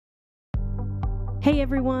Hey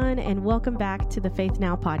everyone, and welcome back to the Faith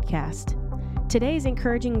Now podcast. Today's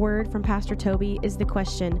encouraging word from Pastor Toby is the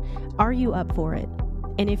question, are you up for it?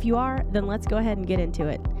 And if you are, then let's go ahead and get into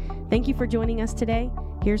it. Thank you for joining us today.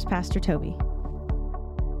 Here's Pastor Toby.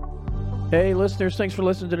 Hey listeners, thanks for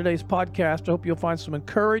listening to today's podcast. I hope you'll find some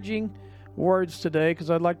encouraging words today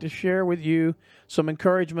because I'd like to share with you some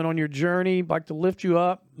encouragement on your journey. I'd like to lift you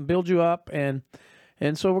up, build you up, and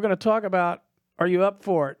so we're going to talk about, are you up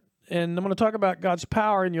for it? And I'm going to talk about God's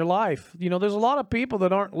power in your life. You know, there's a lot of people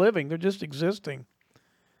that aren't living. They're just existing.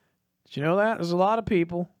 Did you know that? There's a lot of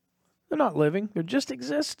people. They're not living. They're just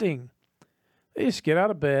existing. They just get out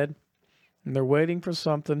of bed and they're waiting for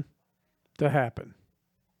something to happen.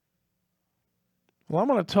 Well, I'm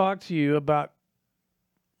going to talk to you about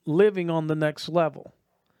living on the next level,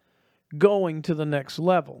 going to the next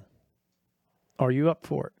level. Are you up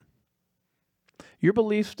for it? Your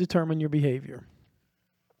beliefs determine your behavior.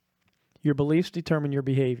 Your beliefs determine your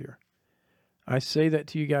behavior. I say that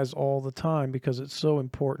to you guys all the time because it's so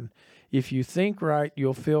important. If you think right,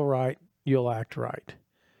 you'll feel right, you'll act right.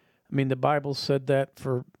 I mean, the Bible said that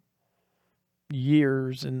for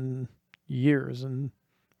years and years and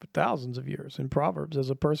for thousands of years. In Proverbs,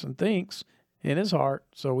 as a person thinks in his heart,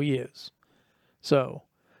 so he is. So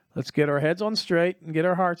let's get our heads on straight and get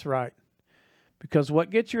our hearts right. Because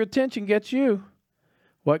what gets your attention gets you.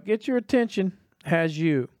 What gets your attention has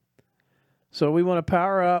you. So we want to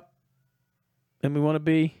power up and we want to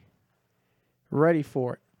be ready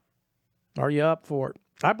for it. Are you up for it?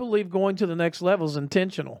 I believe going to the next level is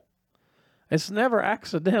intentional. It's never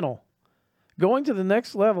accidental. Going to the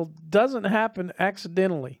next level doesn't happen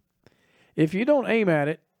accidentally. If you don't aim at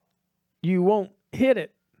it, you won't hit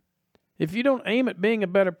it. If you don't aim at being a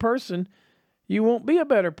better person, you won't be a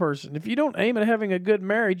better person. If you don't aim at having a good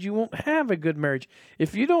marriage, you won't have a good marriage.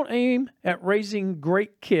 If you don't aim at raising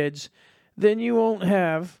great kids, then you won't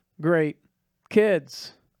have great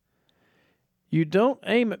kids. You don't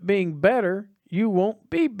aim at being better, you won't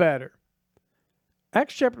be better.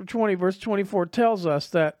 Acts chapter 20, verse 24 tells us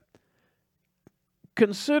that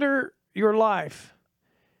consider your life.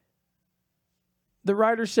 The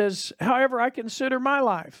writer says, however, I consider my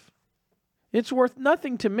life. It's worth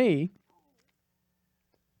nothing to me.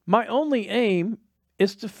 My only aim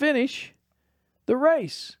is to finish the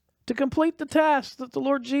race, to complete the task that the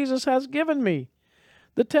Lord Jesus has given me,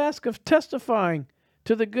 the task of testifying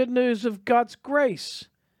to the good news of God's grace.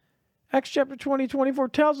 Acts chapter 20, 24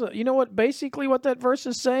 tells us, you know what, basically what that verse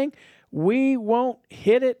is saying? We won't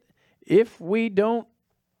hit it if we don't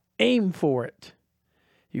aim for it.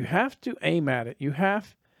 You have to aim at it. You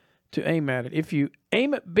have to aim at it. If you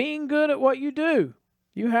aim at being good at what you do,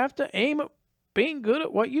 you have to aim at being good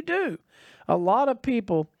at what you do. A lot of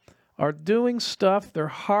people are doing stuff their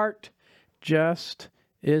heart just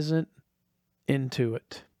isn't into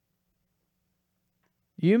it.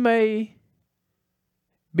 You may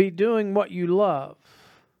be doing what you love,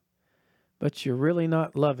 but you're really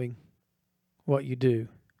not loving what you do.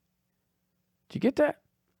 Did you get that?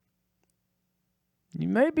 You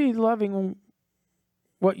may be loving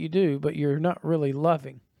what you do, but you're not really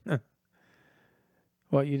loving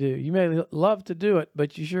what you do. You may love to do it,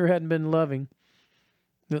 but you sure hadn't been loving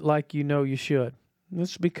it like you know you should.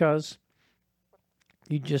 It's because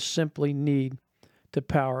you just simply need to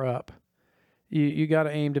power up. You got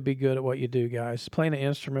to aim to be good at what you do, guys. Playing an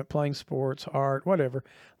instrument, playing sports, art, whatever.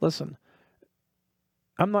 Listen,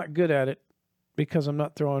 I'm not good at it because I'm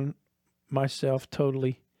not throwing myself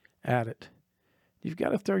totally at it. You've got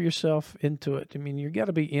to throw yourself into it. I mean, you've got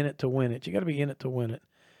to be in it to win it. You've got to be in it to win it.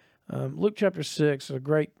 Luke chapter 6 is a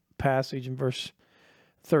great passage in verse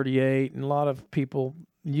 38, and a lot of people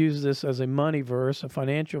use this as a money verse, a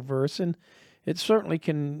financial verse, and it certainly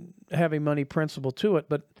can have a money principle to it,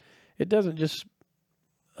 but it doesn't just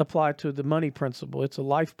apply to the money principle. It's a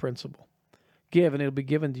life principle. Give, and it'll be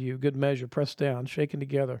given to you. Good measure, pressed down, shaken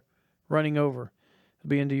together, running over. It'll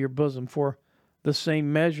be into your bosom. For the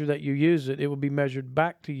same measure that you use it, it will be measured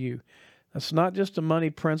back to you. That's not just a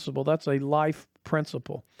money principle. That's a life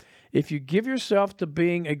principle. If you give yourself to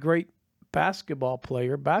being a great basketball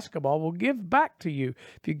player, basketball will give back to you.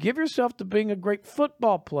 If you give yourself to being a great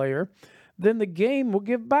football player, then the game will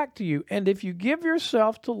give back to you. And if you give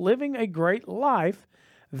yourself to living a great life,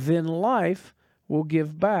 then life will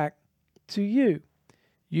give back to you.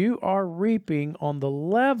 You are reaping on the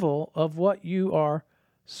level of what you are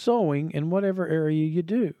sowing in whatever area you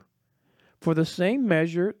do. For the same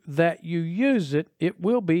measure that you use it, it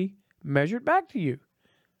will be measured back to you.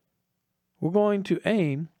 We're going to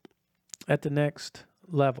aim at the next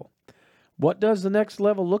level. What does the next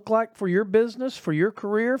level look like for your business, for your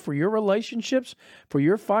career, for your relationships, for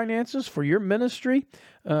your finances, for your ministry,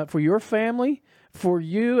 for your family, for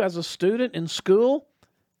you as a student in school?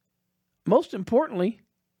 Most importantly,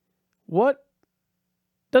 what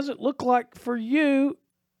does it look like for you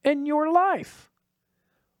in your life?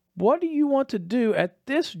 What do you want to do at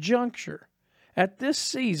this juncture, at this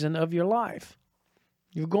season of your life?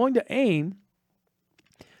 You're going to aim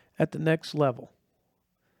at the next level.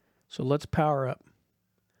 So let's power up.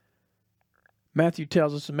 Matthew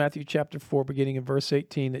tells us in Matthew chapter 4, beginning in verse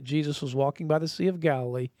 18, that Jesus was walking by the Sea of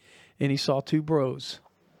Galilee, and he saw two bros,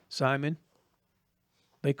 Simon,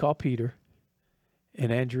 they call Peter,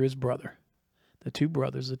 and Andrew his brother. The two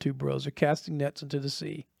bros are casting nets into the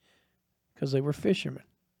sea because they were fishermen.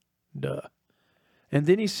 Duh. And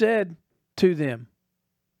then he said to them,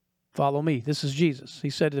 follow me. This is Jesus. He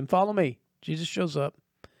said to them, follow me. Jesus shows up,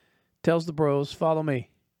 tells the bros, follow me.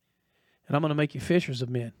 And I'm going to make you fishers of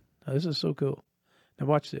men. Now, this is so cool. Now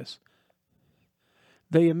watch this.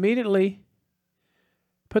 They immediately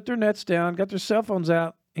put their nets down, got their cell phones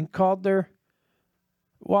out, and called their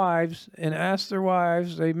wives and asked their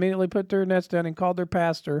wives. They immediately put their nets down and called their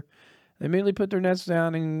pastor. They immediately put their nets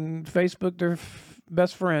down and Facebooked their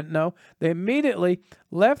best friend. No, they immediately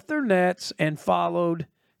left their nets and followed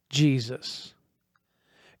Jesus.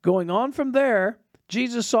 Going on from there,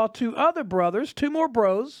 Jesus saw two other brothers, two more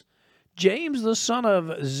bros, James the son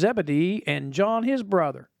of Zebedee and John his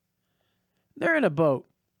brother. They're in a boat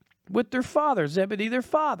with their father, Zebedee their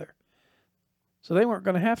father. So they weren't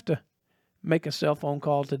going to have to make a cell phone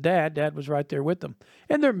call to Dad. Dad was right there with them.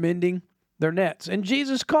 And they're mending their nets. And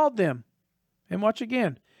Jesus called them. And watch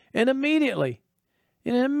again. And immediately,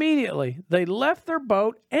 they left their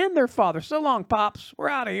boat and their father. So long, Pops. We're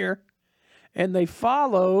out of here. And they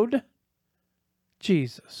followed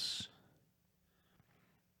Jesus.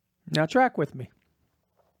 Now track with me.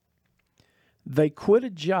 They quit a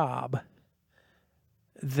job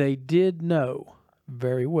they did know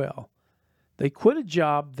very well. They quit a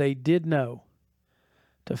job they did know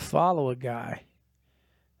to follow a guy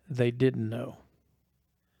they didn't know.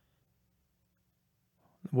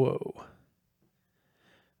 Whoa.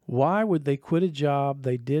 Why would they quit a job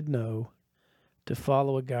they did know to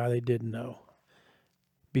follow a guy they didn't know?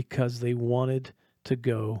 Because they wanted to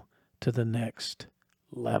go to the next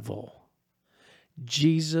level.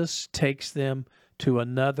 Jesus takes them to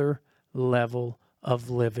another level of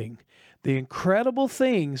living. The incredible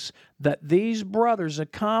things that these brothers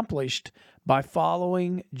accomplished by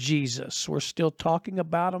following Jesus. We're still talking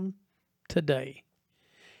about them today.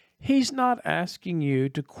 He's not asking you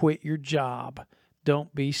to quit your job.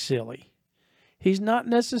 Don't be silly. He's not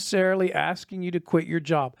necessarily asking you to quit your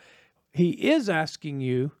job. He is asking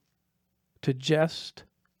you to just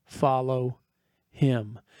follow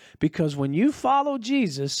Him. Because when you follow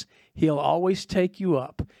Jesus, He'll always take you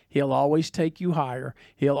up. He'll always take you higher.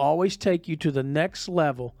 He'll always take you to the next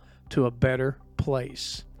level, to a better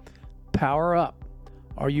place. Power up.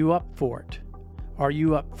 Are you up for it? Are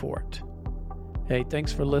you up for it? Hey,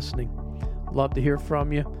 thanks for listening. Love to hear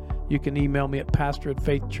from you. You can email me at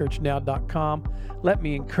pastor@faithchurchnow.com. Let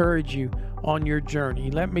me encourage you on your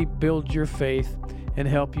journey. Let me build your faith and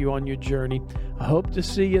help you on your journey. I hope to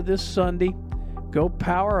see you this Sunday. Go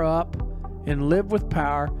power up and live with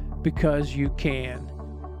power, because you can.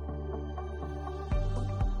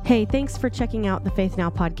 Hey, thanks for checking out the Faith Now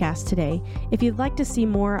podcast today. If you'd like to see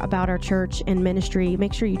more about our church and ministry,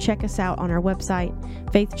 make sure you check us out on our website,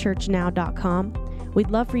 faithchurchnow.com. We'd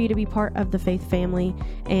love for you to be part of the Faith family,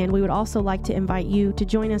 and we would also like to invite you to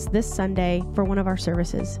join us this Sunday for one of our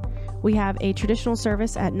services. We have a traditional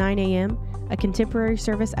service at 9 a.m., a contemporary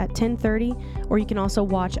service at 10:30, or you can also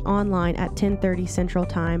watch online at 10:30 Central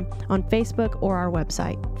Time on Facebook or our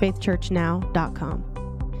website, faithchurchnow.com.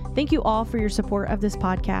 Thank you all for your support of this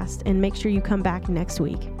podcast, and make sure you come back next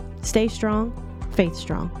week. Stay strong, faith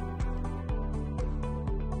strong.